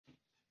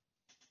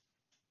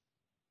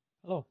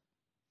Hello,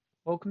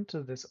 welcome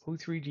to this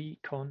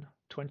O3DE Con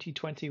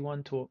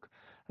 2021 talk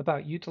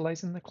about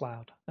utilizing the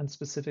cloud and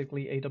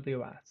specifically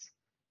AWS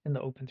in the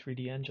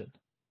Open3D engine.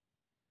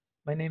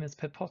 My name is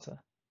Pip Potter.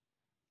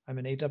 I'm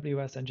an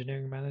AWS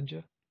engineering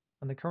manager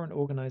and the current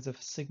organizer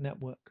for SIG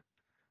Network,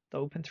 the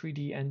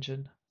Open3D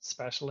engine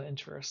special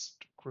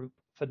interest group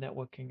for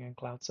networking and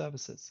cloud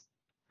services.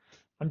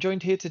 I'm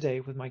joined here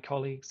today with my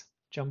colleagues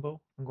Jumbo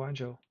and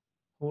Guangzhou,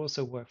 who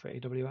also work for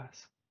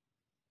AWS.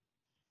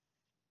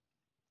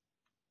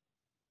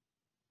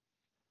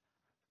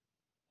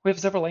 We have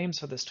several aims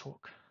for this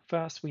talk.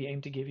 First, we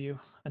aim to give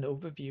you an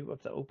overview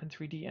of the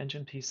Open3D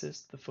engine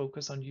pieces that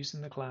focus on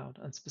using the cloud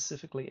and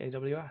specifically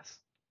AWS.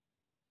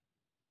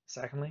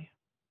 Secondly,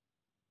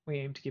 we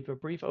aim to give a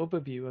brief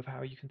overview of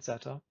how you can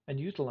set up and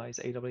utilize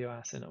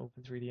AWS in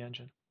Open3D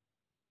engine.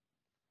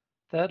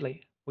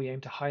 Thirdly, we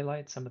aim to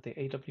highlight some of the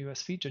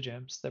AWS feature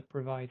gems that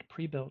provide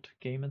pre-built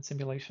game and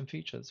simulation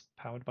features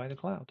powered by the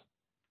cloud.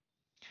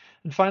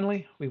 And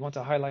finally, we want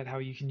to highlight how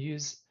you can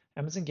use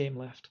Amazon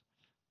GameLift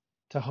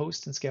to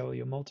host and scale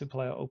your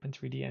multiplayer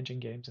Open3D engine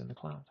games in the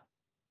cloud.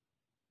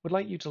 We'd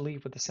like you to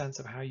leave with a sense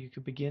of how you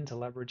could begin to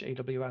leverage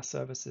AWS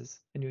services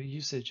in your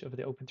usage of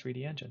the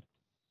Open3D engine,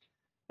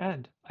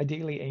 and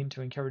ideally aim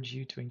to encourage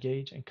you to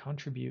engage and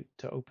contribute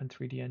to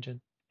Open3D engine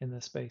in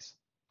this space.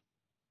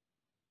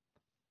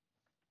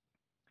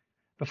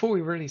 Before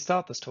we really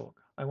start this talk,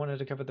 I wanted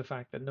to cover the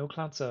fact that no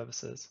cloud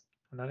services,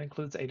 and that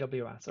includes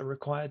AWS, are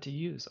required to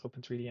use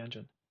Open3D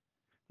engine.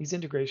 These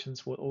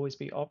integrations will always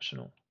be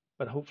optional,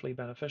 but hopefully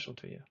beneficial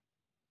to you.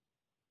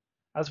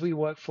 As we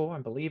work for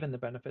and believe in the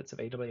benefits of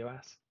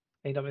AWS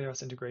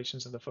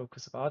integrations are the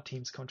focus of our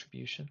team's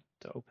contribution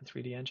to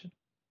Open3D engine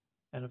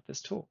and of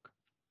this talk.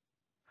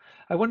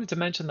 I wanted to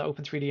mention that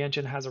Open3D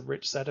engine has a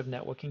rich set of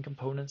networking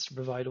components to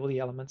provide all the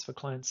elements for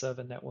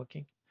client-server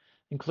networking,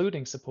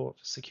 including support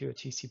for secure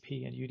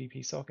TCP and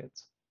UDP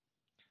sockets.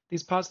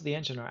 These parts of the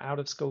engine are out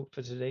of scope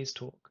for today's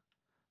talk,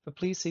 but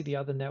please see the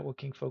other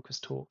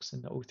networking-focused talks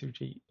in the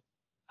O3DE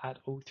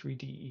at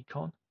O3DE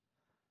Con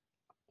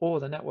or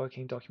the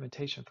networking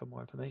documentation for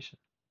more information.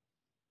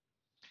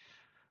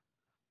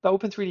 The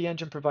Open3D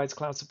engine provides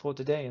cloud support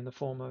today in the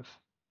form of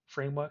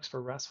frameworks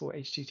for RESTful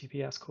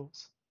HTTPS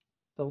calls,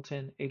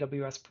 built-in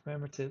AWS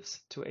primitives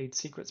to aid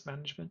secrets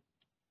management,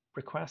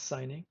 request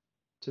signing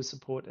to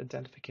support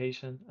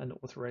identification and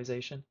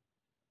authorization,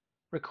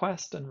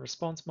 request and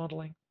response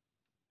modeling,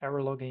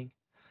 error logging,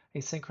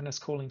 asynchronous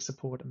calling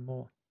support, and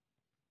more.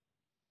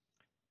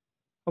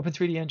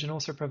 Open3D engine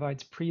also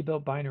provides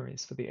pre-built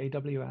binaries for the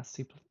AWS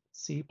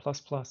C++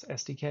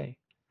 SDK,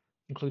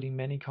 including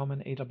many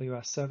common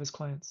AWS service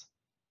clients,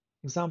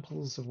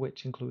 examples of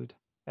which include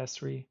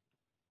S3,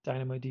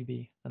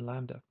 DynamoDB, and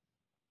Lambda.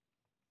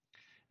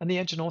 And the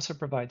engine also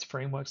provides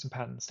frameworks and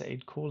patterns to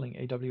aid calling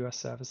AWS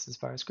services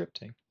via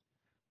scripting,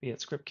 be it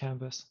Script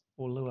Canvas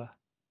or Lua.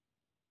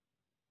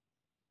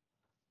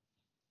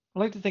 I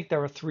like to think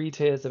there are three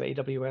tiers of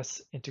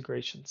AWS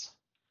integrations.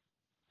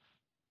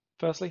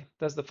 Firstly,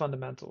 there's the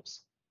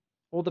fundamentals,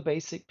 all the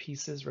basic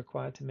pieces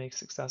required to make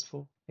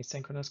successful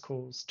asynchronous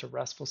calls to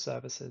RESTful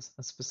services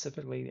and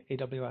specifically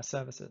AWS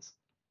services.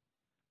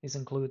 These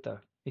include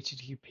the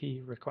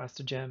HTTP request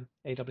to gem,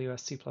 AWS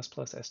C++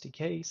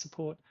 SDK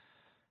support,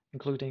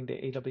 including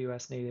the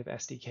AWS native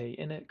SDK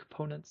init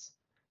components,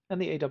 and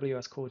the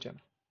AWS core gem.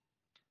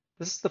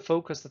 This is the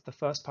focus of the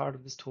first part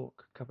of this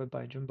talk covered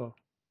by Jumbo.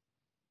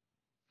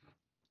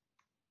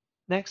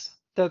 Next,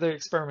 there are the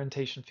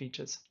experimentation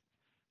features.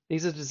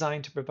 These are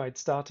designed to provide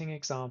starting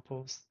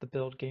examples that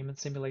build game and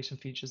simulation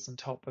features on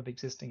top of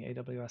existing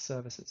AWS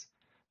services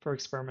for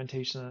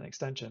experimentation and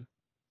extension.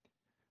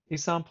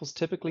 These samples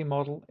typically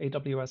model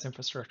AWS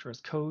infrastructure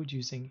as code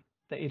using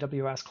the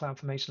AWS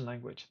CloudFormation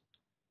language.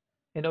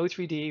 In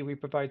O3DE, we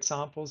provide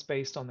samples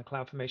based on the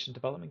CloudFormation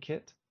Development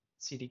Kit,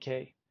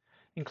 CDK,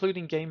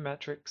 including game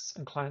metrics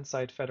and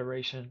client-side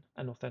federation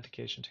and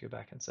authentication to your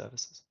backend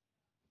services.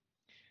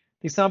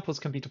 These samples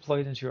can be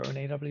deployed into your own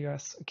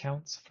AWS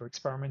accounts for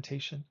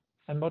experimentation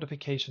and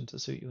modification to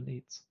suit your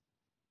needs.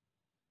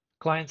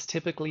 Clients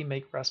typically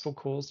make RESTful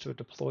calls to a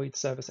deployed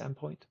service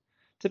endpoint,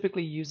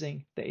 typically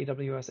using the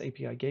AWS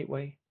API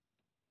gateway.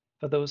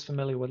 For those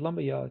familiar with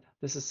Lumberyard,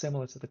 this is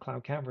similar to the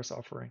Cloud Canvas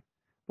offering,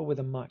 but with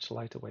a much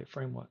lighter weight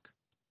framework.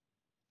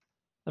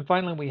 And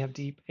finally, we have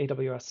deep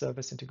AWS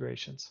service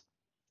integrations.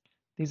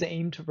 These are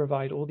aimed to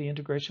provide all the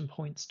integration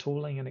points,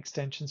 tooling, and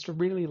extensions to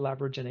really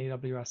leverage an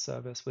AWS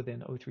service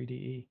within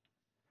O3DE.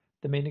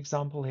 The main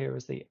example here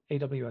is the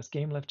AWS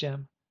GameLift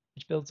gem,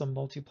 which builds on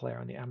multiplayer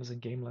on the Amazon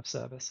GameLift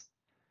service,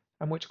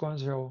 and which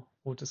Guangzhou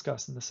will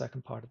discuss in the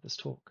second part of this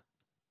talk.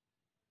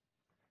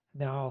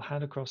 Now I'll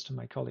hand across to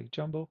my colleague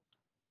Jumbo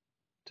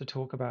to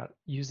talk about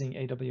using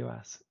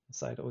AWS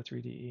inside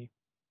O3DE.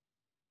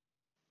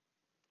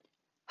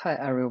 Hi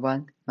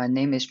everyone, my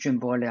name is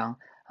Junbo Liang,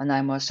 and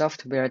I'm a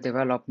software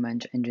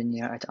development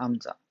engineer at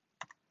Amazon.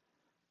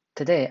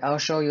 Today, I'll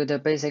show you the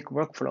basic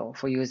workflow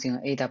for using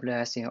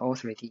AWS in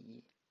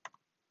O3DE.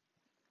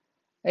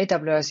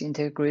 AWS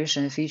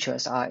integration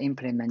features are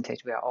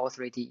implemented via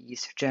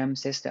O3DE's gem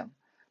system.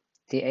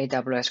 the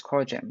AWS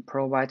Core Gem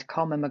provides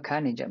common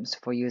mechanisms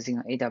for using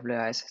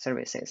AWS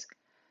services.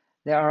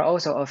 There are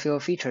also a few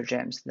feature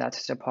gems that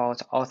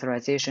support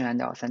authorization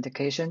and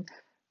authentication,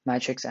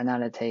 metrics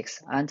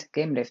analytics, and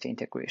game-lift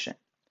integration.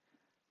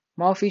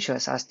 More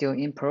features are still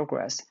in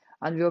progress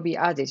and will be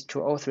added to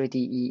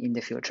O3DE in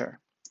the future.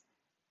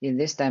 In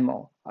this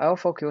demo, I'll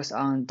focus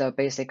on the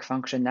basic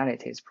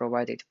functionalities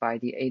provided by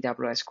the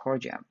AWS Core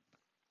Gem.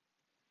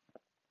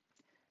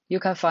 You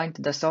can find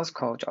the source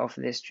code of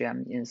this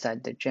gem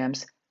inside the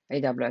Gems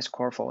AWS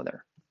Core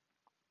folder.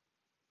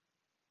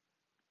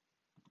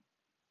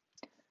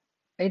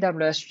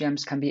 AWS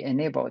gems can be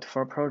enabled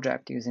for a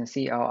project using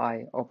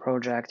CLI or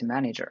Project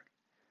Manager.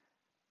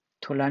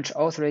 To launch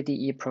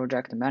O3DE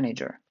Project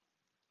Manager,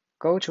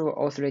 go to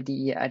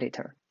O3DE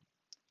Editor.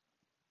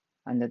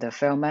 Under the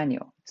File menu,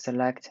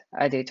 select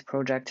Edit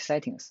Project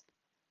Settings.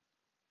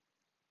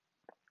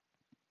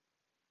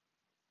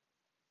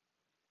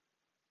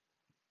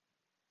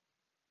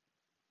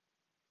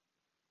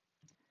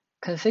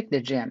 Configure the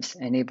gems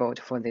enabled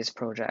for this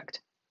project.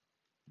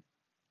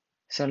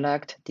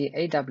 Select the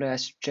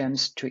AWS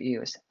gems to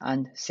use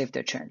and save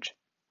the change.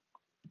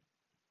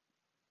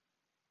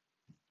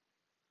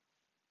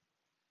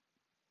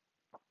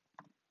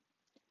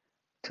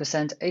 To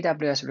send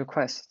AWS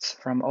requests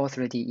from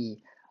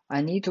O3DE,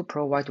 I need to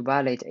provide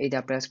valid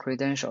AWS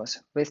credentials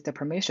with the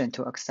permission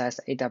to access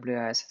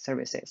AWS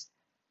services.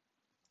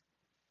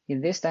 In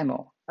this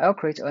demo, I'll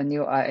create a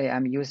new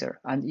IAM user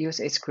and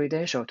use its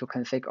credential to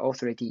configure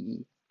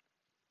O3DE.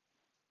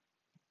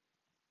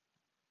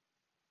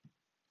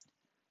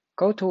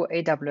 Go to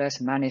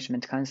AWS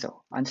Management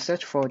Console and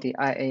search for the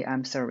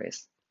IAM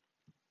service.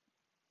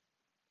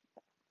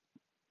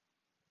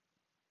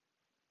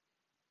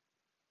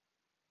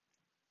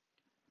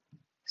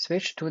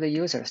 Switch to the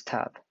Users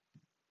tab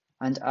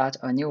and add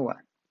a new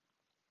one.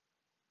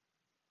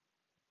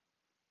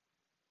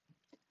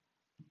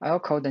 I'll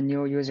call the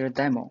new user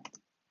demo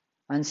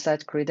and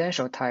set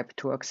credential type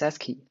to access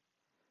key.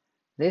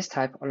 This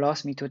type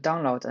allows me to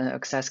download an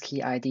access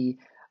key ID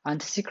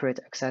and secret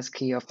access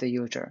key of the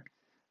user,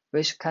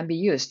 which can be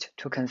used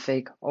to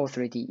configure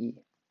O3DE.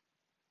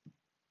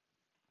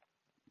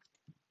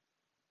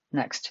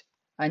 Next,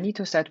 I need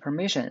to set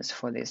permissions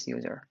for this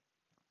user.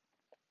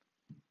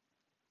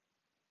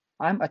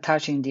 I'm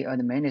attaching the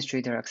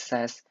administrator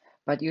access,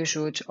 but you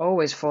should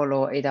always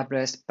follow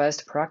AWS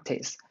best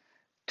practice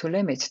to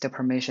limit the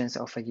permissions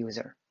of a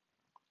user.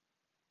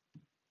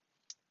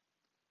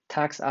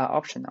 Tags are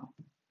optional.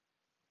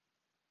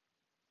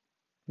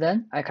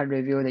 Then I can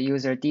review the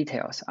user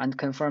details and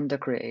confirm the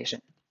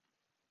creation.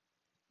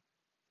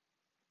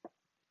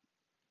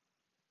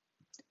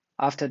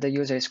 After the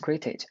user is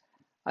created,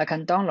 I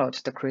can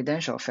download the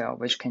credential file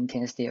which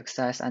contains the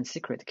access and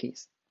secret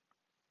keys.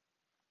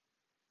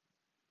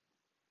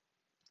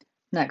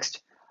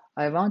 Next,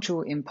 I want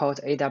to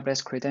import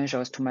AWS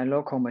credentials to my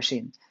local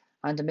machine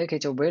and make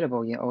it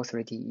available in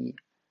O3DE.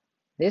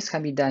 This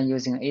can be done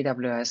using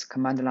AWS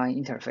command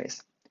line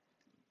interface.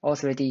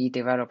 O3DE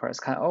developers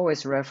can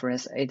always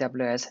reference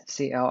AWS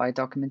CLI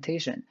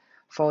documentation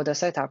for the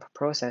setup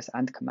process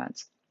and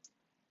commands.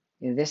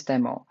 In this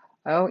demo,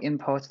 I'll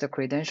import the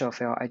credential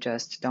file I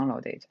just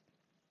downloaded.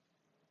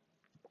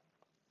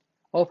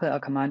 Open a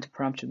command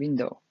prompt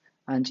window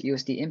and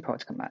use the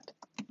import command.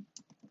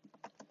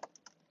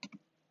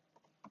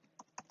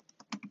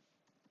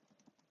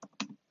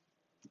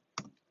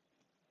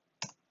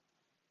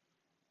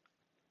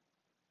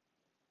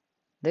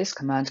 This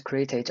command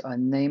created a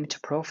named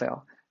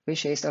profile,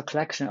 which is a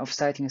collection of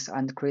settings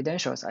and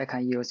credentials I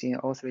can use in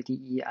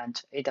O3DE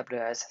and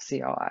AWS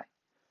CLI.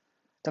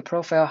 The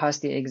profile has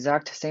the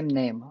exact same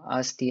name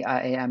as the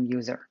IAM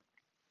user.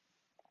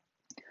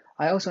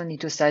 I also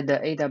need to set the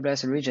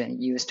AWS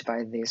region used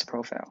by this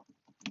profile.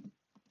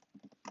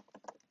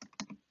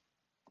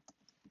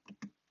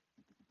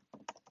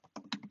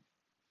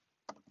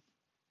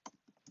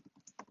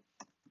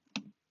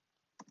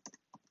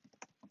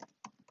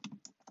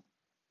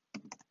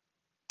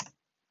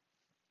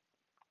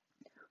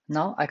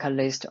 Now I can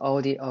list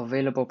all the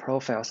available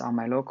profiles on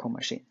my local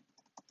machine.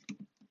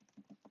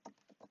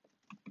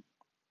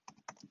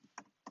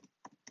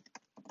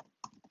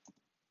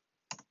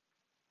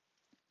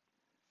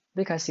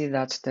 We can see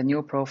that the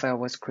new profile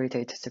was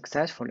created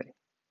successfully.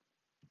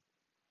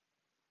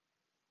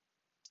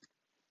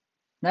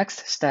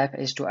 Next step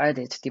is to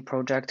edit the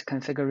project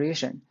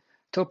configuration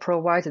to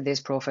provide this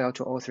profile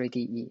to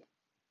O3DE.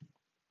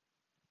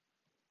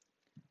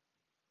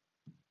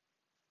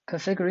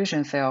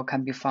 Configuration file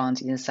can be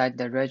found inside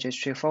the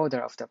registry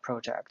folder of the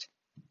project.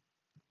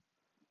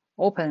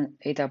 Open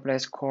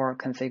AWS Core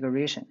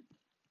Configuration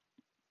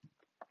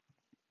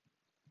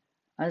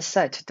and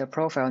set the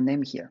profile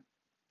name here.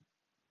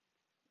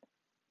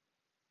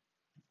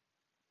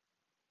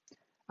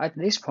 At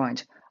this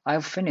point,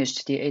 I've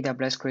finished the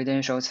AWS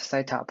credentials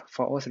setup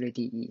for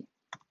O3DE.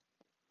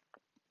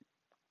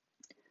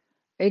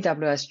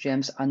 AWS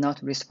gems are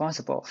not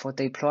responsible for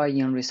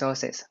deploying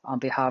resources on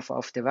behalf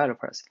of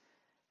developers.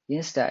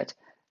 Instead,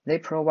 They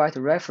provide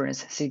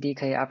reference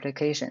CDK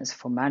applications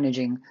for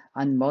managing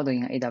and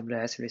modeling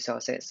AWS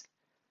resources.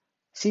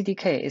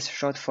 CDK is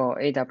short for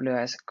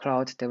AWS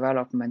Cloud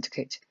Development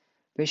Kit,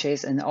 which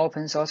is an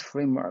open-source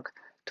framework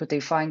to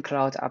define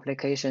cloud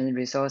application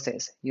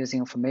resources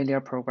using familiar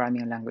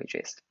programming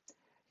languages.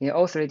 In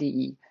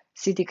O3DE,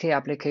 CDK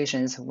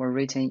applications were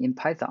written in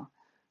Python,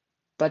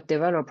 but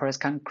developers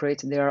can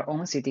create their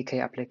own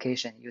CDK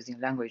application using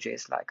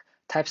languages like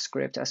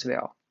TypeScript as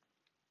well.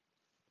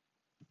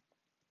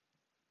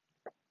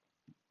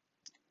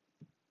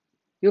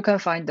 You can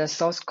find the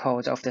source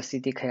code of the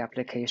CDK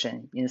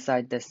application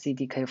inside the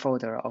CDK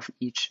folder of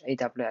each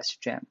AWS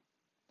gem.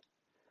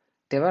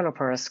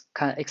 Developers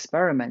can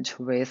experiment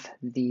with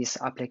these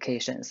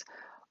applications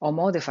or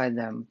modify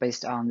them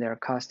based on their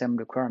custom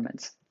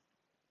requirements.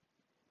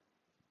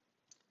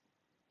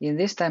 In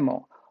this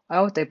demo,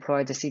 I'll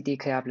deploy the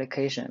CDK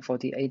application for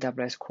the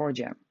AWS core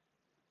gem.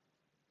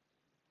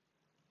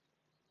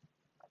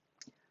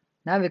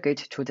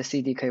 Navigate to the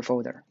CDK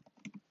folder.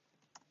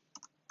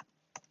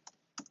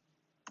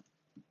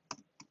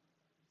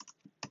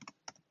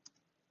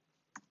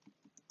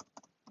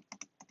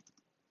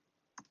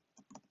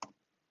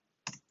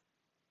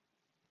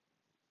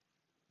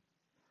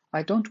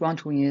 I don't want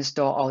to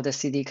install all the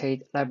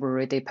CDK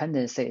library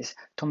dependencies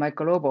to my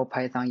global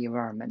Python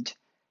environment.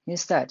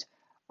 Instead,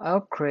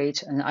 I'll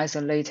create an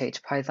isolated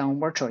Python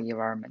virtual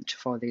environment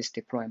for this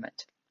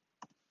deployment.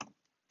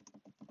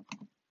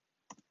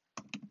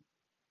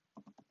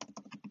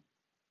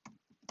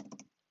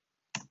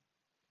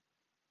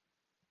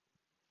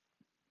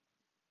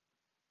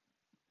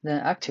 Then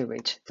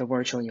activate the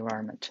virtual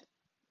environment.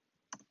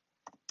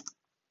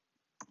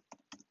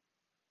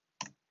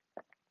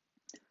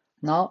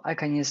 Now I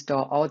can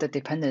install all the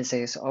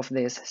dependencies of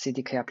this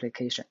CDK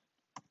application.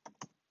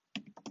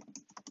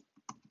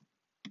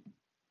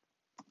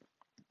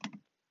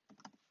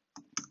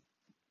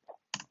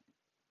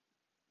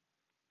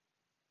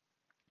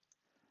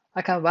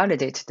 I can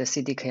validate the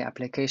CDK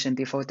application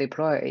before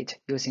deploy it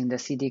using the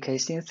CDK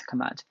synth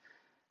command.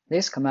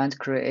 This command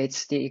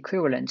creates the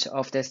equivalent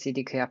of the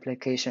CDK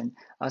application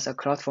as a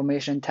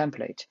CloudFormation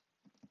template.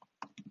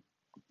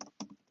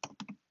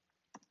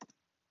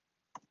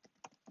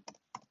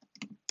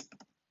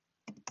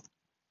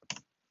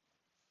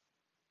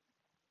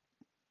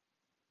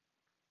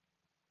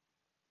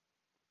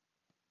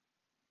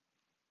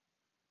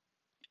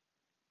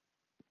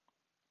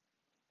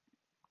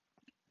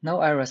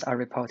 No errors are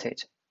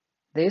reported.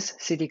 This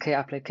CDK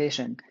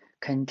application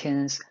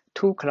contains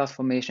two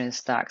CloudFormation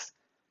stacks.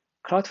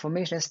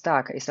 CloudFormation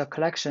stack is a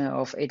collection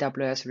of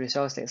AWS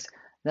resources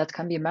that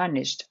can be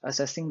managed as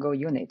a single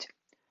unit.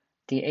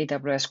 The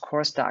AWS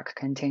core stack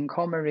contains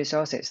common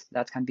resources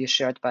that can be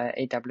shared by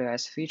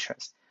AWS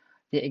features.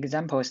 The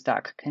example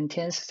stack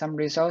contains some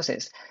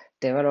resources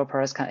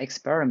developers can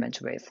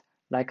experiment with,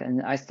 like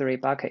an S3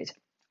 bucket,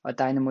 a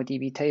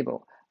DynamoDB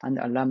table, and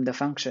a Lambda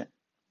function.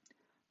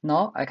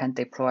 Now I can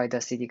deploy the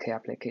CDK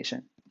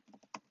application.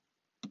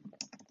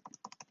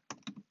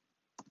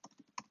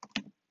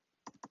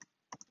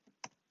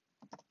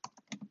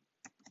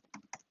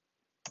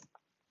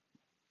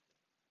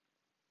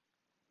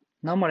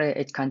 Normally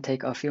it can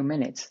take a few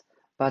minutes,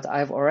 but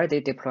I've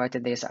already deployed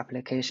this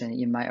application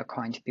in my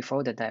account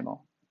before the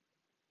demo.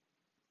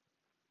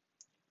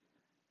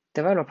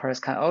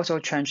 Developers can also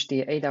change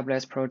the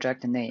AWS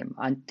project name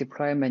and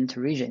deployment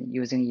region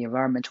using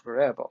environment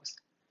variables.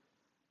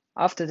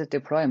 After the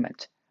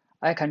deployment,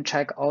 I can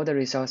check all the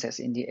resources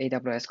in the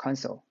AWS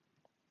console.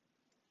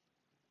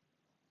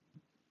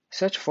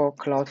 Search for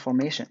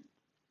CloudFormation.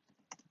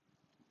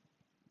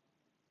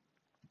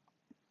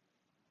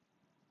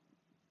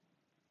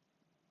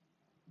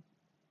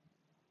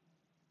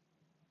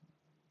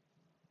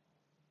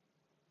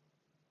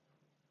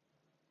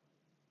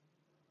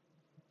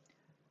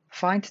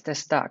 Find the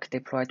stack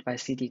deployed by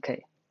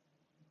CDK.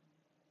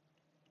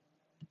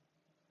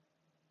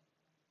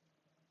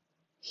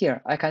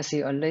 Here, I can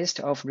see a list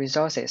of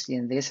resources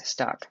in this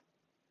stack.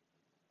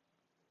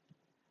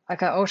 I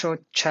can also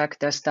check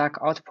the stack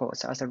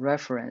outputs as a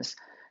reference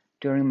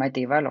during my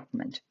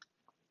development.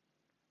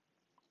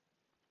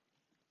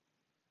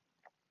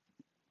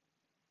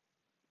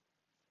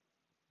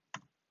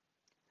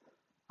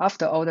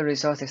 After all the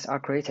resources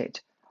are created,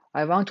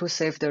 I want to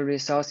save the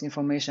resource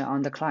information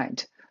on the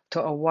client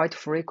to avoid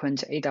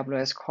frequent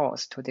AWS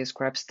calls to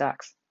describe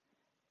stacks.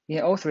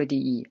 In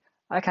O3DE,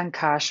 I can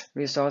cache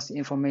resource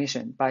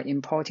information by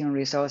importing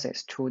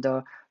resources to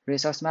the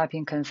resource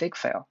mapping config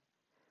file.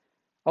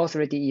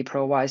 O3DE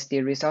provides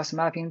the resource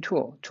mapping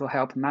tool to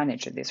help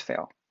manage this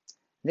file.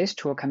 This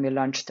tool can be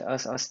launched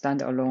as a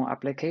standalone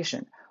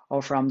application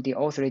or from the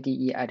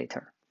O3DE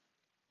editor.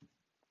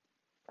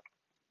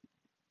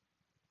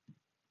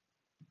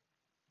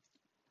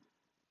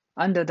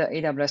 Under the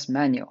AWS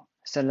menu,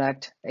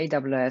 select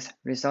AWS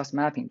Resource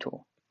Mapping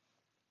Tool.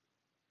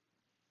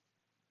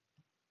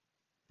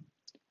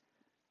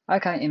 I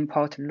can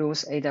import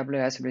loose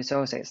AWS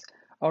resources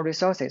or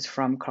resources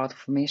from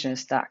CloudFormation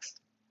stacks.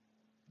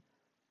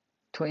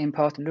 To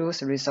import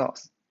loose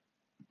resource,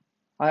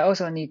 I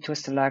also need to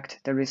select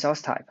the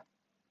resource type.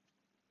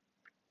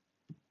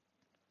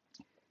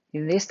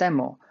 In this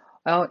demo,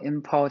 I'll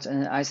import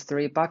an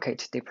S3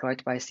 bucket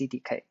deployed by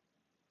CDK.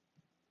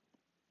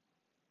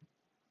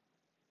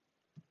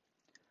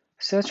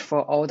 Search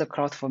for all the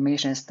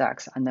CloudFormation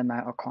stacks under my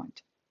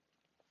account.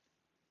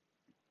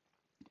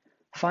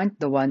 Find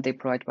the one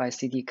deployed by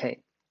CDK,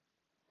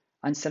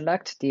 and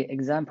select the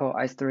example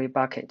S3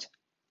 bucket.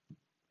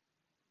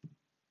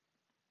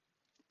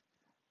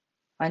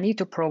 I need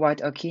to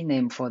provide a key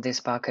name for this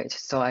bucket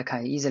so I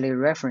can easily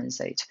reference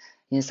it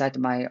inside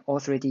my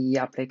O3DE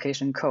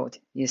application code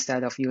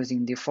instead of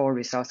using the full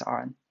resource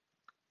arm.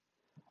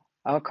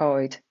 I'll call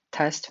it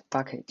test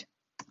bucket.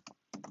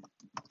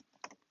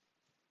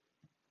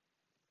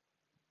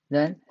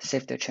 Then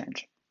save the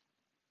change.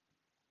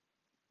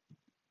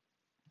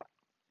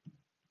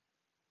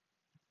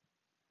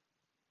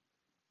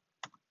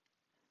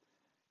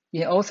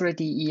 In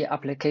O3DE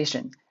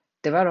application,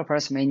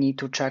 developers may need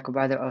to check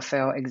whether a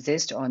file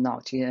exists or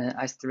not in an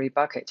S3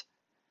 bucket.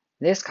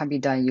 This can be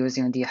done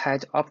using the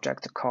head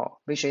object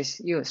call, which is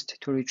used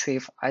to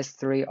retrieve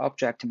S3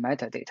 object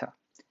metadata.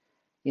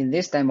 In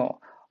this demo,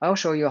 I'll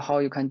show you how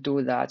you can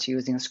do that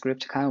using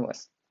script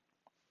canvas.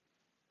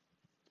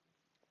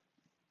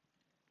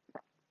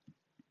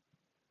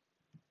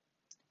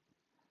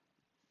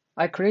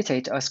 I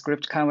created a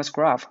script canvas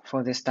graph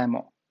for this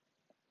demo.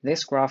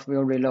 This graph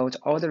will reload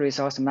all the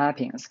resource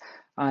mappings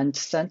and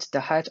send the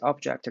head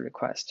object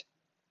request.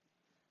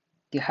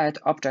 The head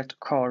object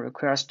call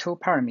requires two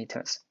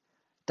parameters,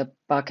 the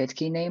bucket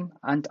key name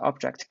and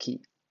object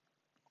key.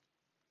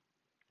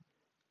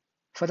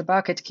 For the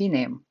bucket key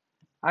name,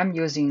 I'm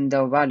using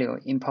the value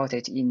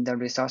imported in the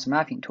resource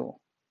mapping tool.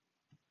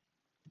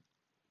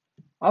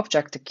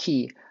 Object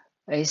key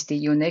is the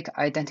unique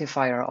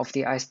identifier of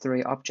the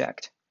S3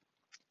 object.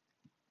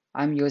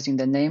 I'm using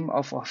the name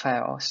of a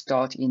file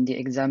stored in the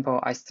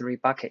example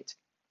S3 bucket.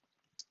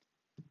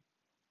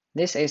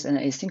 This is an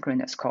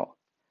asynchronous call,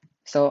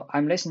 so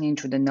I'm listening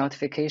to the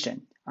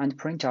notification and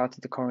print out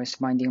the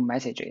corresponding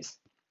messages.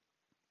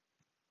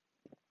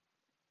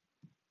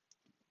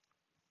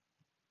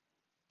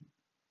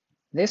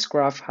 This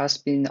graph has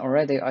been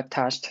already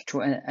attached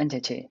to an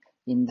entity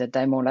in the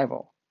demo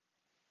level.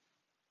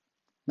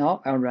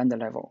 Now I'll run the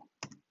level.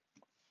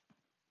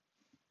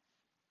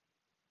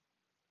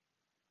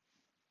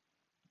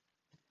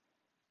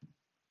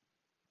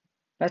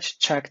 Let's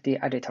check the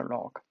editor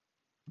log.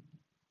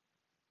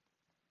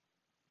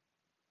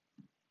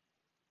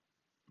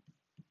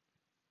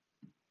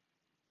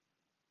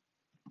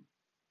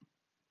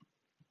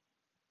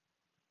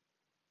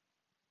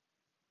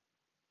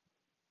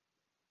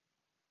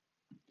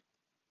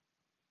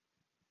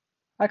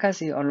 I can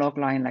see a log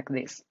line like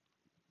this.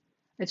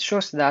 It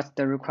shows that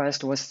the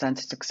request was sent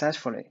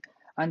successfully,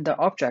 and the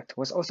object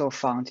was also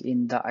found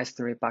in the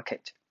S3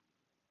 bucket.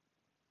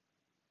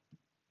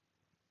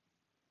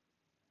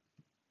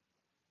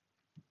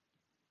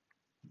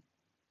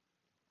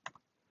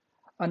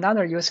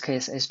 Another use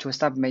case is to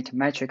submit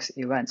metrics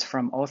events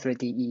from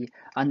O3DE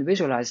and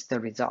visualize the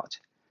result.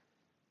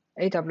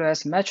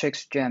 AWS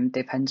Metrics Gem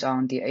depends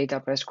on the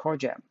AWS Core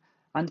Gem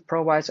and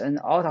provides an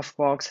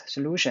out-of-box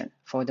solution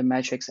for the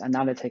metrics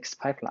analytics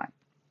pipeline.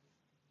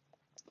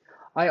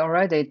 I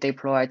already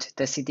deployed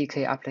the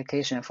CDK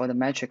application for the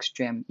metrics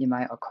gem in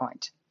my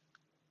account.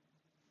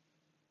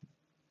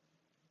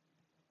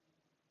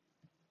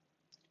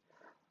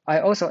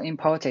 I also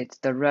imported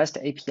the REST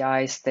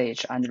API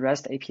stage and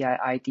REST API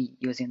ID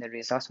using the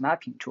resource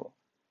mapping tool.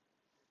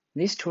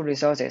 These two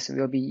resources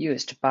will be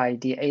used by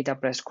the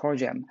AWS Core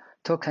Gem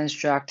to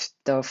construct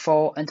the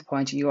full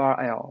endpoint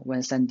URL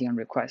when sending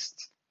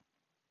requests.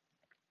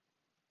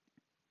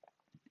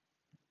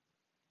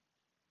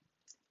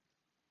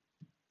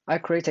 I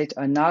created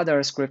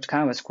another script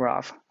canvas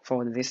graph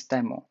for this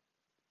demo.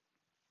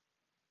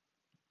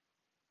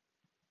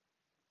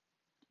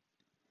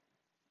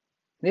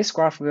 This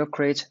graph will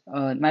create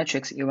a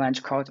metrics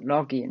event called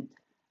login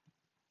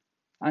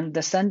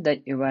and send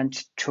the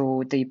event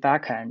to the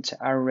backend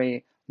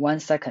every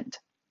 1 second.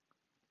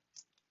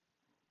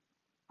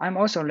 I'm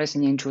also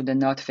listening to the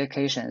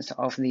notifications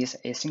of these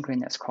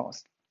asynchronous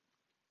calls.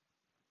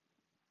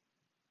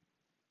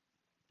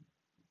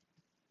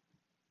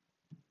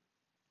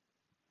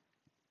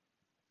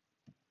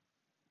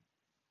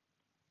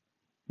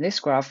 This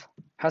graph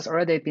has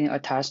already been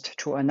attached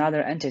to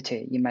another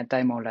entity in my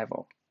demo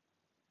level.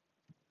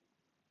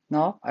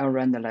 Now I'll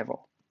run the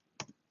level.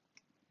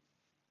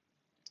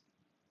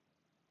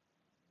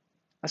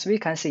 As we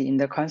can see in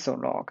the console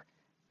log,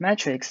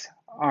 metrics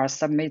are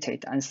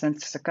submitted and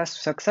sent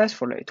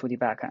successfully to the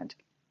backend.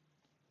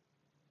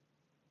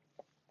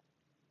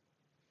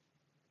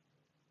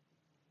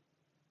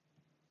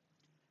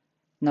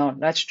 Now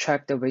let's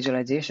check the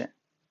visualization.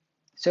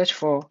 Search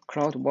for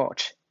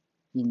CloudWatch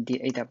in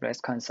the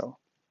AWS console.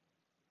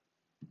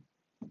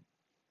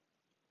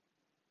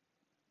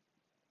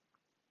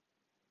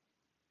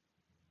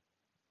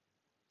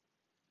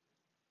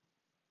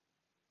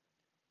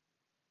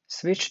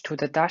 Switch to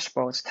the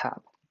Dashboards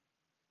tab.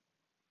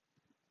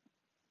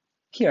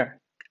 Here,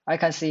 I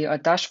can see a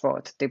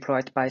dashboard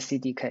deployed by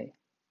CDK.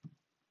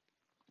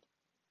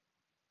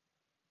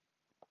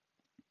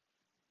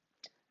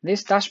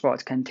 This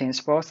dashboard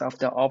contains both of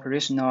the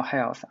operational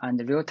health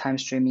and real-time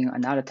streaming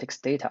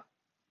analytics data.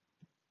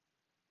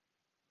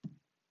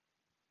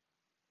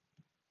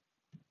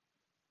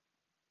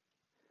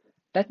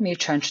 Let me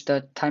change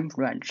the time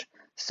range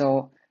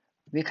so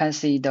we can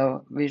see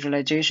the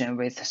visualization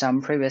with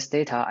some previous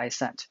data I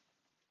sent.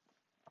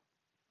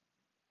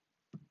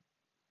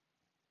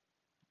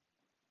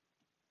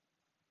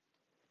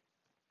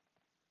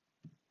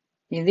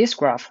 In this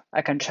graph,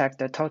 I can check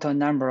the total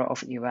number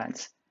of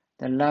events,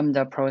 the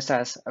Lambda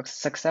process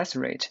success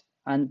rate,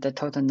 and the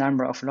total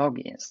number of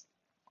logins.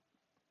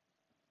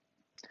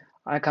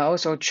 I can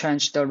also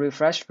change the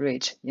refresh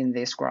rate in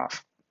this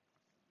graph.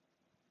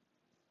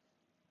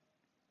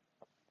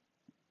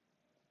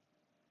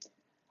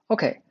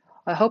 Okay,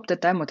 I hope the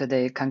demo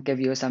today can give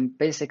you some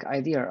basic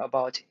idea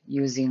about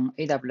using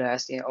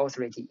AWS in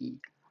O3DE.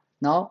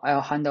 Now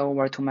I'll hand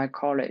over to my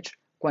colleague,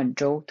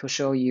 Guanzhou, to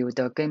show you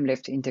the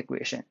GameLift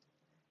integration.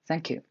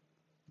 Thank you.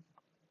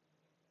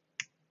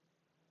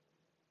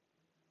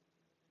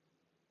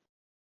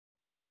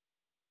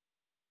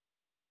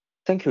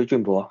 Thank you,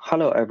 Junbo.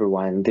 Hello,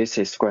 everyone. This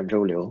is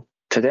Guanzhou Liu.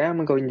 Today,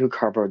 I'm going to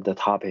cover the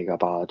topic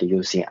about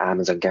using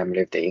Amazon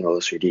GameLift in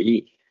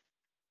O3DE.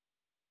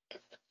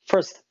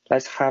 First,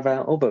 let's have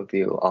an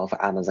overview of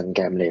Amazon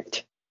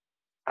GameLift.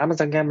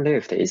 Amazon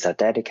GameLift is a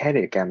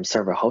dedicated game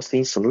server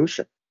hosting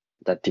solution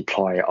that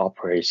deploys,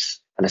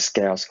 operates, and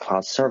scales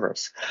cloud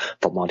servers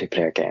for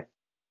multiplayer games.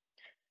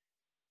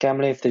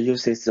 GameLift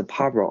uses the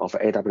power of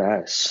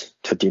AWS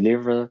to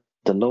deliver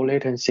the low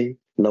latency,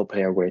 low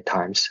player wait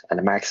times,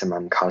 and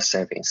maximum cost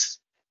savings.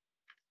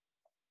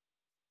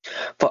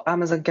 For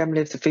Amazon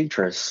GameLift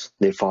features,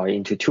 they fall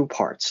into two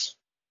parts.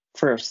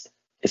 First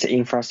is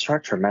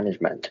infrastructure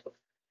management.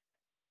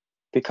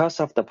 Because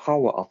of the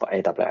power of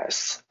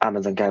AWS,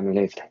 Amazon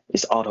GameLift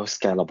is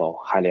auto-scalable,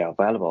 highly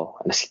available,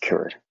 and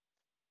secured.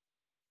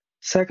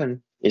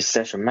 Second is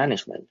session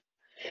management.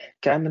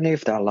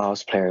 GameLift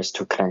allows players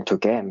to connect to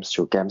games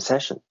through game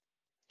session.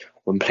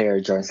 When player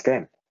joins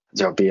game,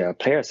 there will be a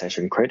player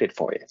session created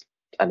for it,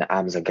 and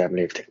Amazon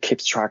GameLift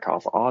keeps track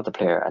of all the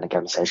player and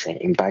game session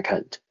in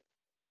backend.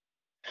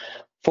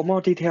 For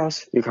more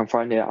details, you can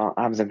find it on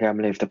Amazon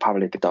GameLift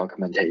public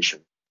documentation.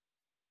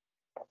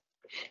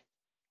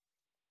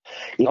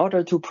 In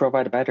order to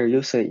provide a better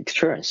user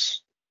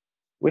experience,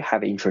 we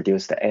have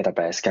introduced the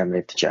AWS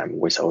GameLift Gem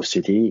with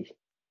O3DE.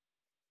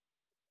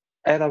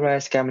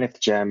 AWS GameLift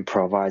Gem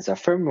provides a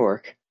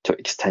framework to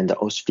extend the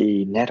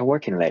O3DE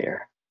networking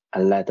layer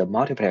and let the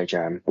multiplayer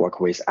gem work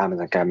with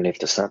Amazon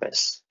GameLift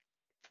service.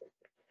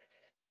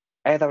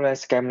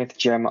 AWS GameLift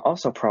Gem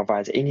also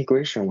provides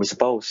integration with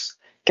both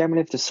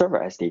GameLift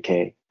Server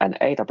SDK and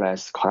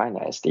AWS Client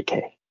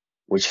SDK,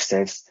 which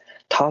saves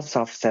tons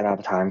of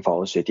setup time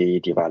for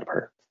O3DE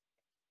developer.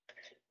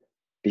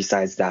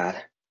 Besides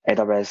that,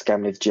 AWS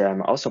GameLift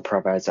Gem also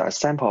provides a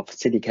sample of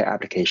CDK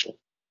application,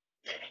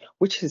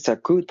 which is a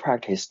good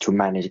practice to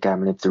manage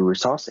GameLift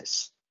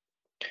resources.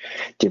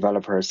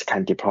 Developers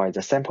can deploy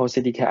the sample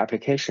CDK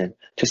application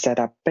to set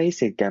up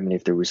basic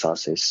GameLift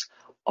resources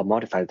or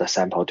modify the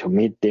sample to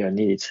meet their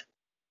needs.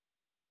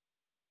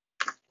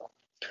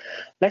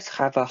 Let's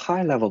have a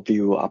high-level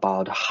view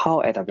about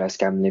how AWS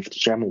GameLift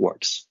Gem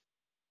works.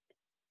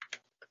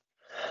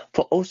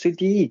 For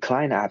O3DE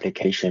client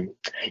application,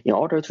 in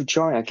order to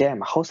join a game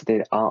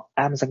hosted on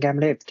Amazon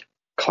GameLift,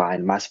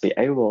 client must be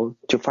able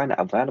to find an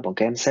available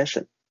game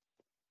session.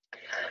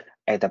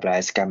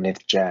 AWS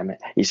GameLift Gem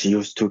is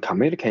used to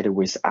communicate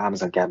with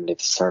Amazon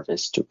GameLift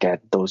service to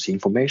get those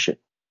information.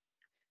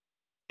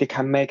 They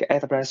can make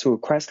AWS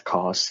request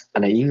calls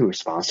and in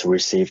response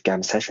receive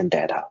game session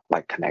data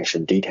like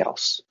connection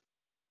details.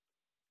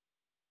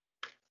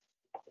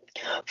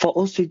 For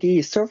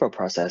O3DE server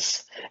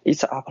process,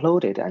 it's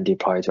uploaded and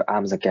deployed to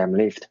Amazon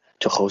GameLift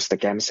to host the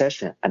game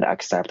session and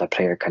accept the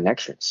player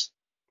connections.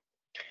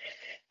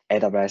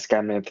 AWS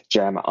GameLift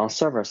Gem on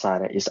server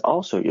side is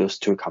also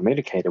used to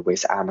communicate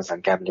with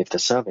Amazon GameLift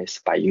service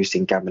by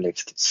using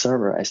GameLift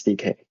Server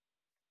SDK.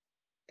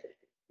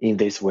 In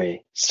this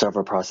way,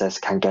 server process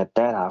can get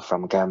data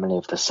from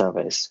GameLift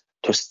service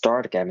to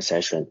start game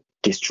session,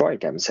 destroy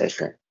game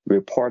session,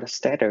 report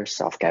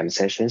status of game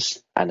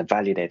sessions, and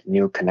validate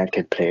new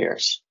connected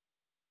players.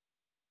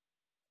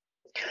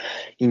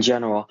 In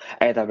general,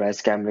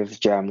 AWS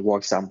GameLift Gem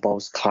works on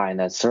both client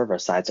and server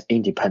sides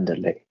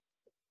independently,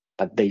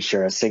 but they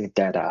share sync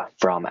data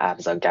from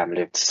Amazon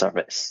GameLift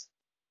service.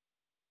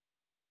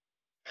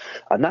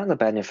 Another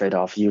benefit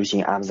of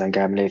using Amazon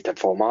GameLift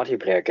for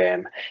multiplayer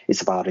game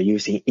is about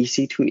using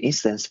EC2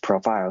 instance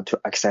profile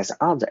to access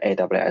other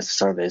AWS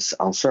service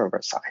on server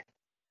side.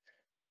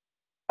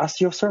 As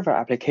your server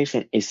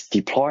application is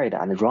deployed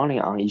and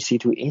running on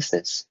EC2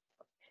 instance,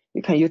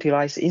 you can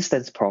utilize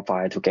instance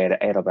profile to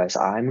get AWS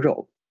IAM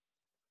role.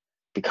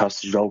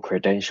 Because role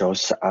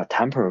credentials are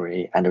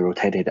temporary and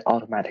rotated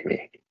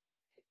automatically,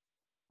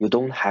 you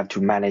don't have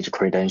to manage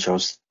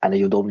credentials and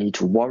you don't need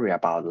to worry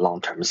about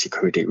long-term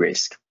security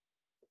risk.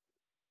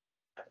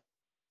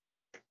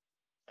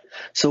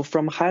 So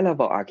from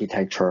high-level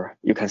architecture,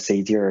 you can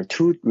see there are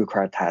two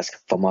required tasks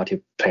for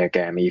multiplayer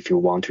game if you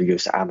want to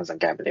use Amazon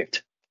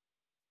GameLift,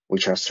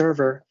 which are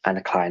server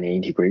and client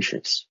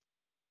integrations.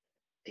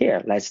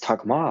 Here, let's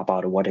talk more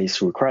about what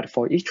is required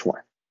for each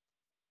one.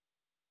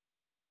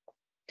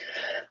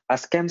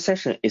 As game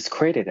session is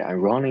created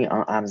and running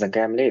on Amazon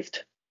GameLift,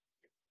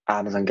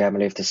 Amazon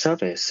GameLift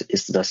service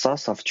is the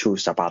source of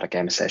truth about a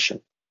game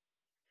session.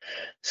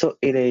 So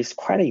it is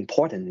quite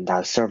important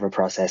that server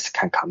process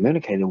can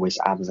communicate with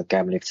Amazon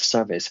GameLift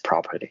service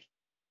properly.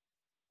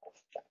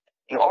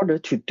 In order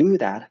to do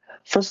that,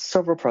 first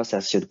server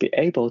process should be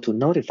able to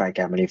notify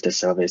GameLift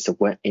service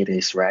when it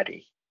is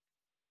ready.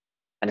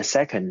 And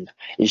second,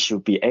 it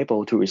should be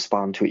able to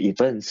respond to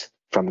events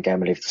from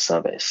GameLift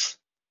service.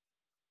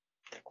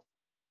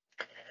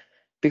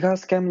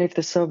 Because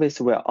GameLift service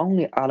will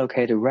only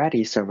allocate a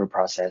ready server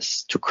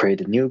process to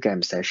create a new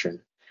game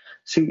session,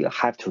 so you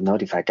have to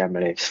notify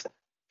GameLift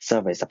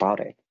service about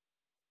it.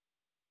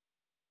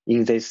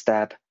 In this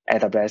step,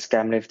 AWS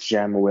GameLift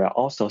gem will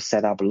also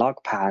set up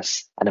log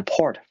path and a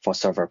port for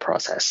server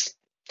process,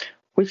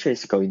 which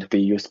is going to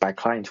be used by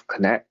client to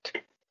connect.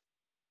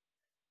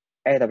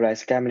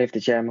 AWS GameLift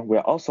gem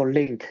will also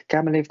link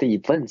GameLift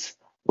events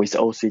with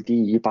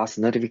O3DE bus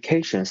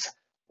notifications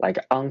like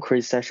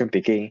on-create session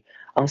begin,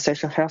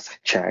 on-session health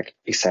check,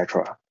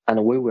 etc.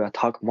 And we will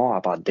talk more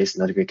about these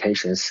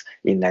notifications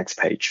in next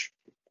page.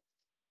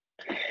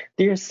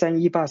 There is an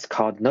e-bus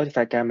called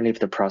Notify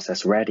GameLift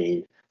Process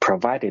Ready,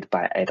 provided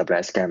by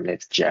AWS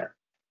GameLift gem.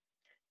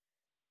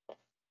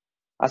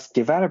 As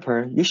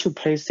developer, you should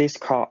place this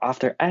call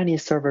after any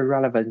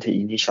server-relevant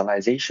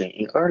initialization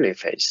in early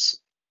phase,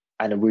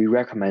 and we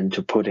recommend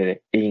to put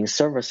it in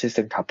server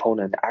system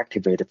component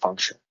activate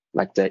function,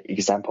 like the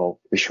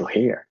example we show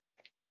here.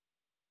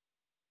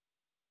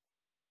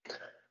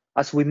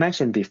 As we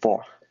mentioned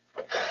before,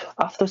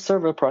 after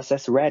server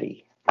process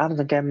ready,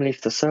 Amazon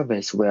GameLift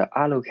service will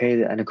allocate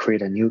and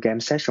create a new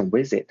game session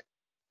with it.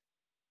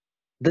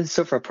 Then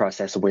server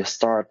process will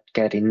start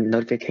getting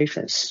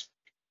notifications,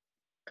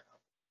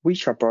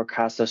 which are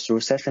broadcast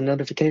through session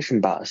notification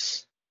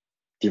bus.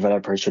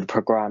 Developers should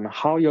program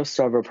how your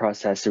server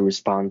process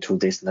respond to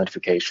these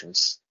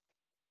notifications.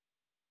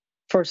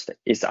 First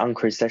is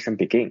on-create session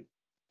begin.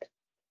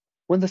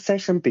 When the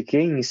session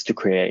begins to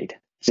create,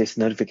 this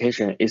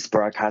notification is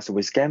broadcast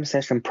with game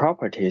session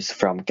properties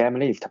from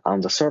GameLift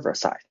on the server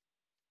side.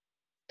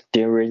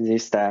 During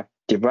this step,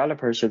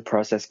 developers should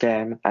process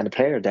game and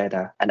player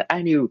data and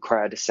any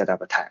required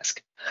setup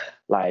task,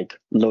 like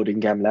loading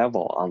game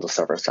level on the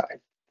server side.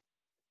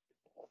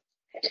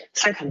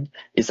 Second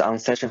is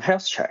on-session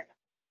health check.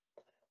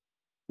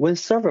 When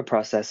server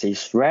process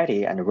is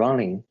ready and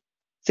running,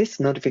 this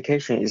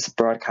notification is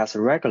broadcast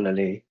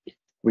regularly,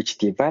 which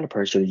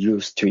developers should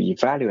use to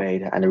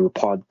evaluate and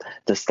report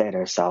the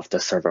status of the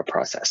server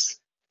process.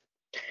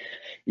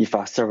 If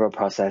a server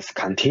process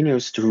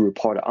continues to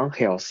report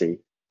unhealthy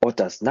or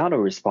does not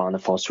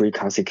respond for 3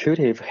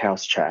 consecutive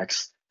health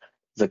checks,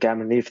 the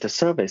GameLift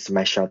service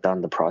may shut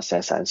down the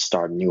process and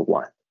start a new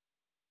one.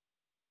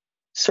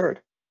 Third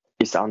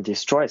is on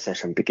destroy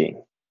session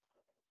begin.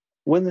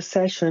 When the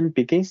session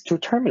begins to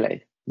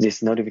terminate,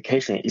 this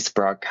notification is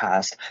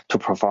broadcast to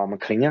perform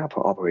cleanup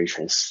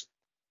operations.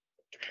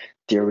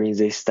 During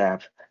this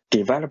step,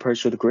 developers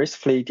should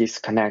gracefully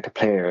disconnect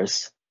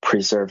players,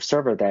 preserve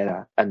server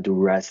data, and do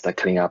rest the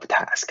cleanup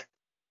task.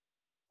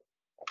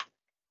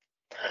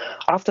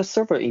 After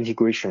server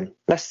integration,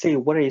 let's see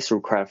what is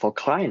required for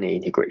client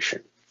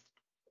integration.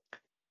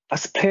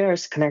 As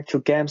players connect to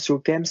games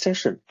through game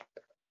session,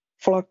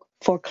 for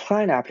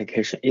client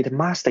application, it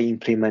must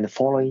implement the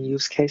following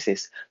use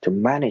cases to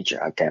manage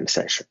a game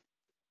session,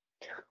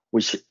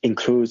 which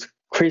includes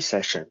create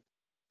session,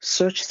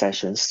 search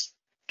sessions,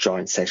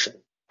 join session,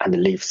 and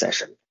leave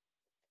session.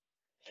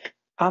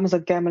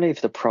 Amazon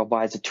GameLift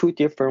provides 2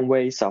 different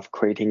ways of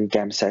creating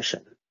game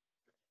session.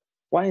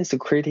 One is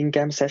creating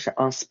game session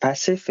on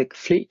specific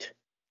fleet,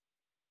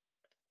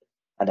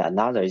 and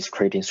another is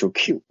creating through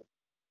queue.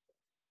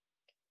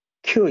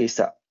 Queue is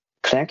a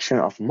collection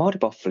of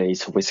multiple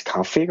fleets with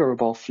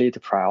configurable fleet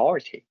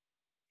priority.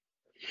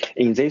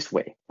 In this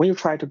way, when you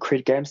try to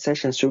create game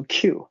sessions through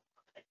queue,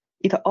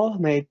 it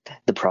automates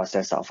the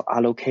process of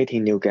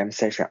allocating new game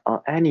session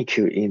on any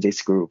queue in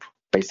this group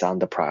based on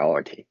the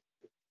priority.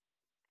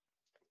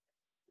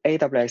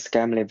 AWS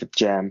GameLift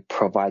Gem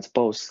provides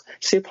both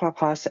C++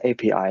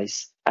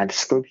 APIs and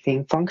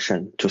scripting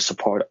function to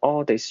support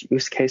all these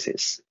use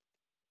cases.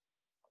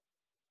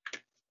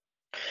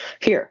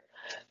 Here,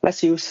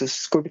 let's use the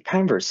script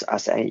canvas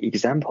as an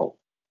example.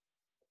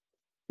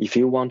 If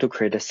you want to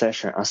create a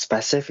session on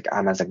specific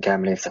Amazon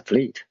GameLift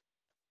fleet,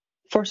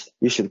 first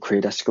you should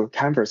create a script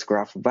canvas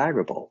graph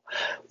variable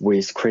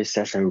with create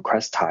session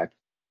request type,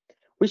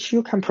 which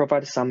you can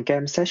provide some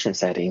game session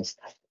settings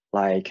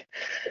like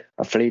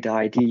a fleet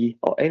ID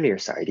or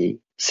alias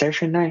ID,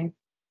 session name,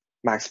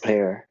 max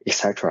player,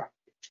 etc.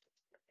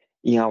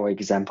 In our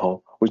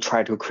example, we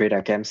try to create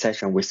a game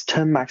session with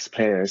 10 max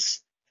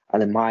players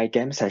and my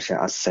game session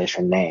as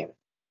session name.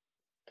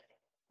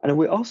 And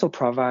we also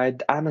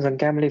provide Amazon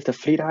GameLift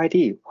Fleet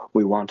ID.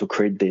 We want to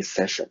create this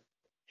session.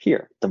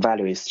 Here, the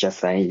value is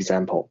just an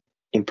example.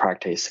 In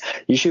practice,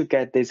 you should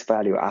get this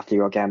value after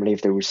your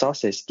GameLift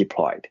resources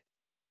deployed.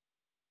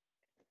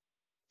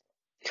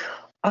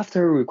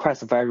 After a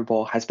request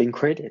variable has been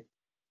created,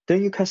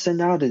 then you can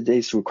send out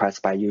this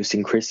request by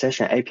using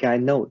createSession API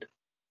node.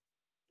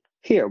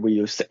 Here we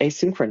use the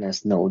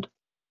asynchronous node,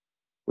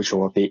 which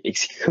will be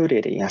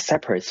executed in a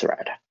separate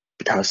thread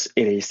because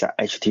it is a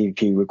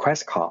HTTP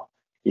request call.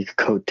 It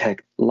could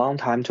take a long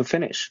time to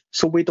finish,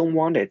 so we don't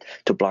want it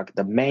to block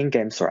the main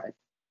game thread.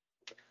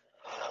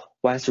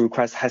 Once the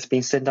request has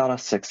been sent out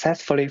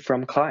successfully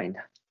from client,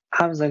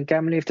 Amazon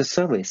GameLift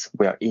service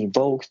will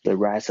invoke the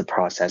REST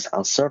process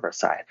on server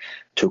side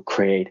to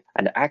create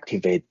and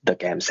activate the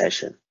game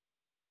session.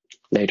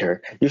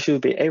 Later, you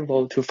should be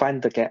able to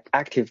find the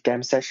active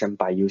game session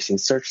by using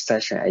Search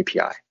Session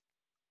API.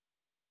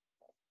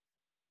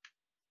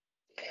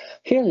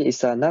 Here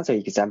is another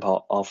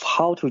example of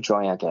how to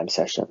join a game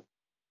session.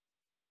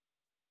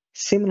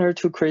 Similar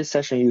to create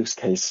session use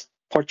case,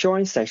 for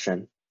join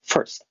session,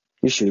 first,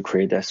 you should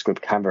create a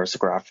script canvas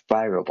graph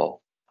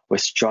variable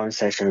with join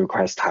session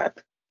request type,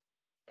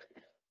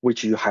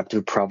 which you have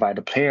to provide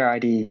the player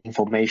ID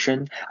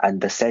information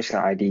and the session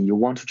ID you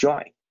want to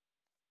join.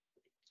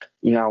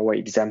 In our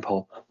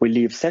example, we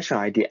leave session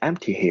ID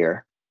empty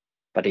here,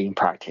 but in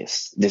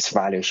practice, this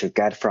value should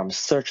get from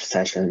search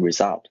session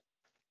result.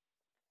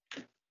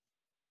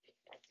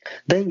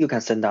 Then you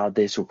can send out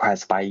this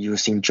request by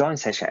using join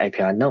session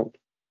API node.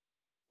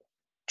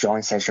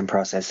 Join session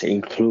process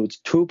includes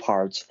two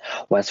parts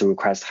once the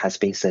request has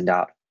been sent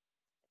out.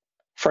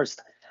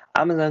 First,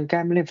 Amazon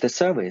GameLift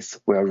service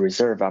will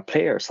reserve a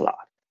player slot,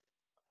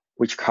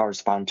 which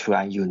corresponds to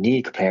a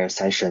unique player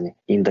session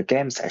in the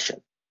game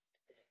session.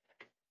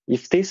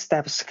 If this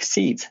step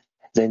succeeds,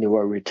 then it will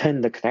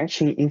return the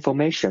connection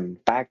information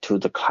back to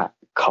the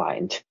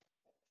client,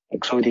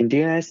 including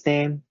DNS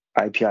name,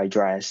 IP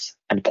address,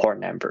 and port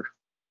number.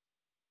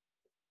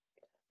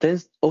 Then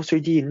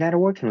O3DE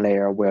networking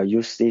layer will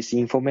use this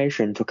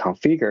information to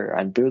configure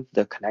and build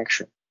the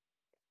connection.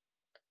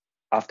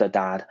 After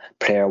that,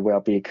 player will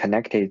be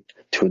connected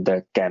to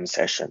the game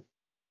session.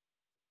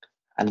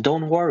 And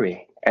don't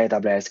worry,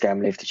 AWS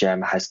GameLift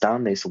Gem has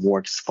done this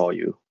works for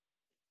you.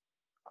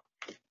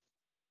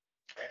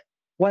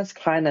 Once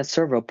client and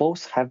server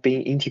both have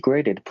been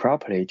integrated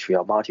properly to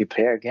your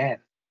multiplayer game,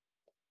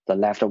 the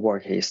left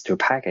work is to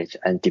package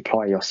and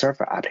deploy your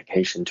server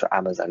application to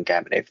Amazon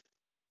GameLift.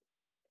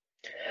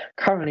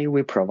 Currently,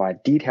 we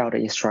provide detailed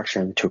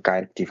instruction to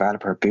guide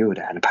developer build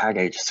and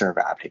package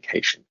server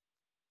application.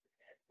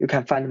 You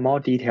can find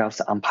more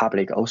details on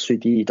public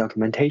O3DE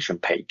documentation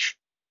page.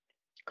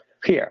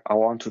 Here, I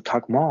want to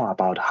talk more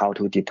about how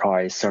to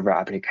deploy server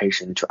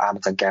application to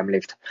Amazon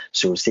GameLift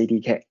through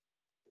CDK.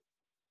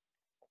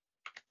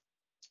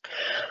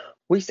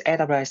 With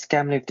AWS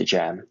GameLift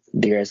Gem,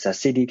 there is a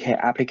CDK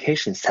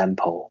application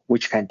sample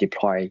which can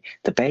deploy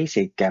the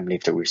basic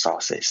GameLift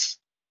resources.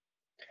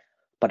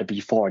 But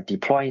before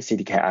deploying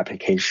CDK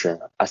application,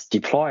 as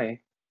deploy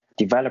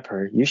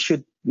developer, you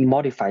should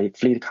modify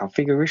fleet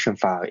configuration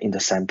file in the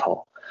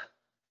sample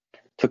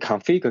to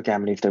configure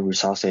GameLift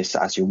resources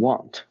as you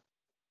want.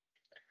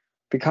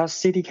 Because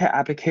CDK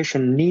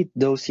application need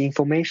those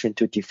information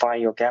to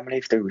define your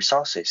GameLift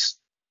resources,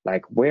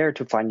 like where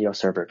to find your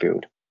server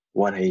build,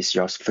 what is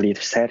your fleet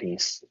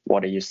settings,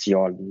 what is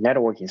your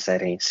networking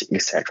settings,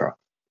 etc.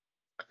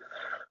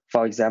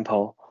 For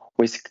example,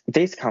 with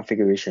this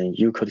configuration,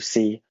 you could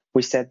see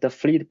we set the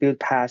fleet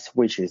build path,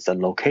 which is the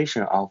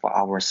location of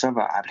our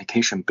server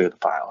application build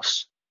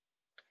files.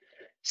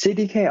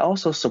 CDK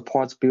also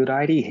supports build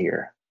ID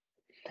here,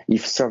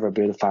 if server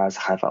build files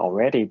have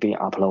already been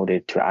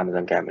uploaded to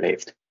Amazon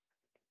GameLift.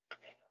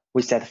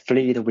 We set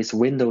fleet with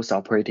Windows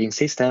operating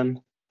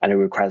system and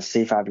request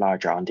C5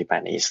 larger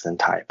on-demand instance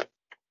type.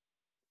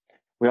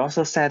 We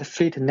also set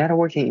fleet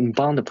networking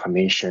inbound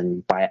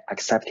permission by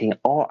accepting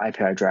all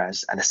IP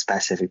address and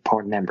specific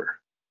port number,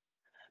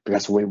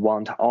 because we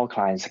want all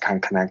clients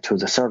can connect to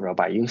the server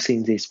by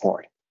using this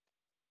port.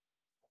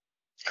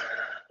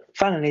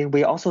 Finally,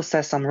 we also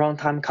set some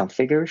runtime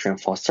configuration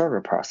for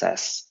server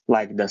process,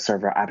 like the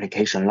server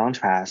application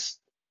launch path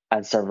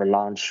and server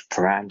launch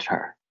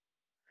parameter.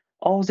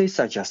 All these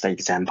are just an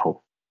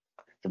example.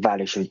 The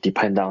value should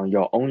depend on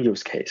your own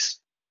use case.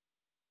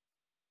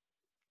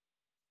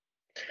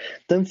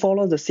 Then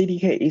follow the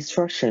CDK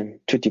instruction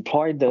to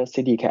deploy the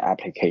CDK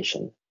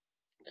application.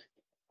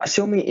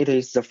 Assuming it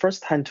is the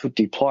first time to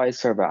deploy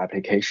server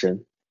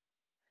application,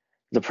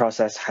 the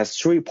process has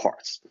three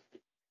parts.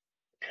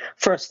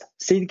 First,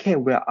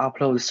 CDK will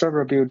upload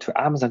server build to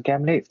Amazon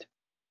GameLift.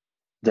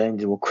 Then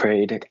it will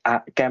create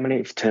a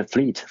GameLift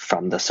fleet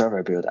from the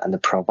server build and the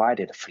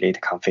provided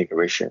fleet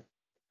configuration.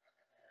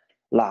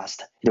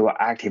 Last, it will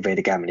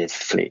activate GameLift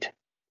fleet.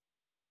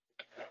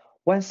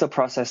 Once the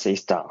process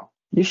is done,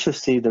 you should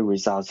see the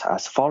results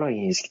as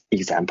following is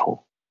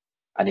example.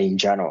 And in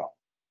general,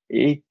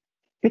 it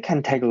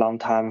can take a long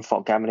time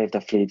for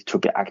GameLift fleet to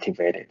be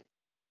activated.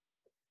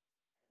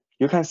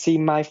 You can see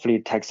my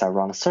fleet takes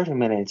around 30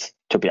 minutes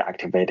to be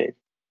activated.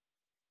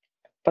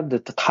 But the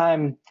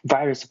time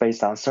varies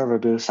based on server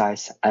build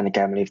size and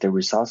game lift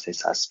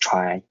resources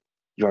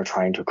you're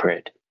trying to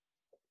create.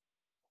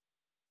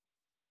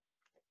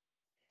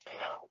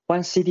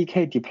 When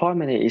CDK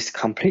deployment is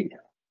complete,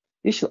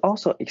 you should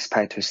also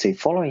expect to see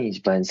following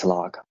events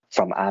log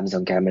from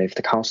Amazon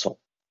GameLift console.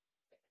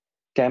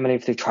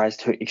 GameLift tries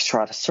to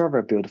extract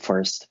server build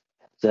first,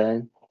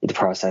 then it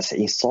processes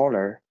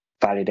installer,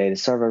 validate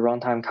server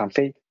runtime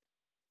config.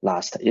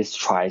 Last, it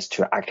tries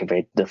to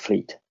activate the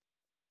fleet.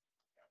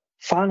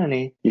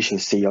 Finally, you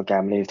should see your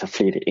GameLift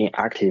fleet in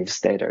active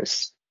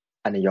status,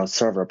 and your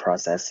server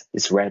process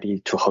is ready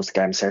to host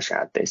game session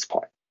at this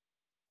point.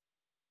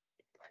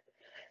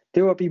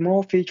 There will be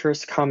more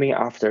features coming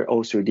after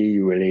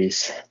O3DE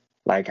release,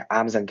 like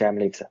Amazon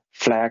GameLift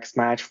Flex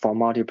Match for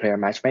multiplayer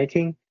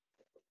matchmaking,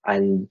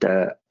 and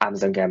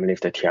Amazon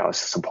GameLift TLS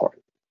support.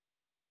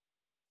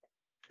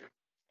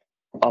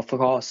 Of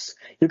course,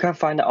 you can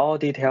find all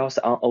details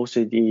on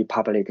O3DE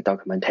public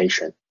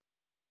documentation.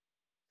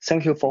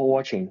 Thank you for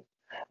watching.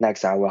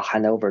 Next, I will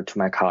hand over to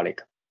my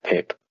colleague,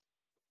 Pip.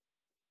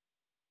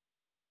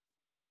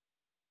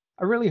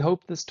 I really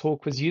hope this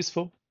talk was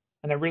useful,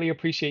 and I really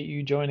appreciate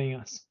you joining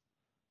us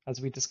as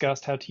we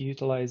discussed how to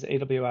utilize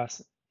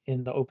AWS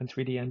in the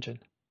O3DE engine.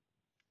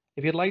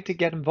 If you'd like to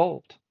get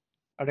involved,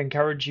 I'd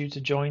encourage you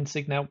to join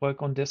SIG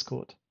Network on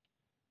Discord.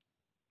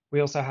 We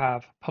also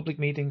have public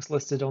meetings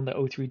listed on the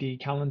O3DE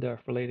calendar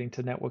relating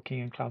to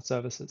networking and cloud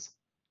services.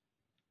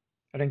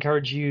 I'd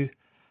encourage you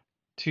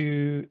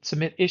to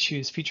submit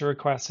issues, feature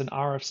requests, and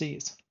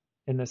RFCs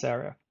in this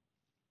area,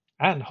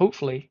 and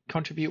hopefully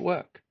contribute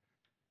work.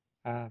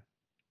 I've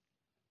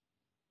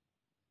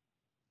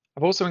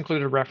also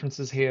included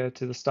references here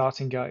to the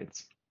starting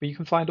guides, where you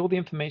can find all the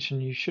information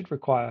you should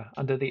require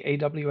under the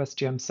AWS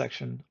Gems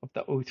section of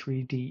the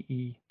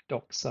O3DE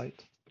doc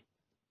site.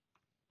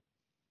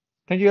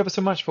 Thank you ever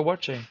so much for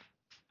watching,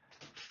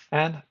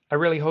 and I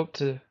really hope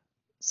to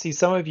see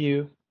some of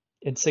you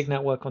in SIG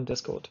Network on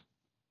Discord.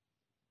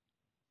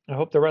 I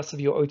hope the rest of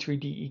your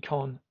O3DE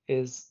con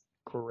is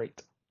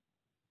great.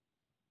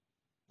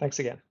 Thanks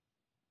again.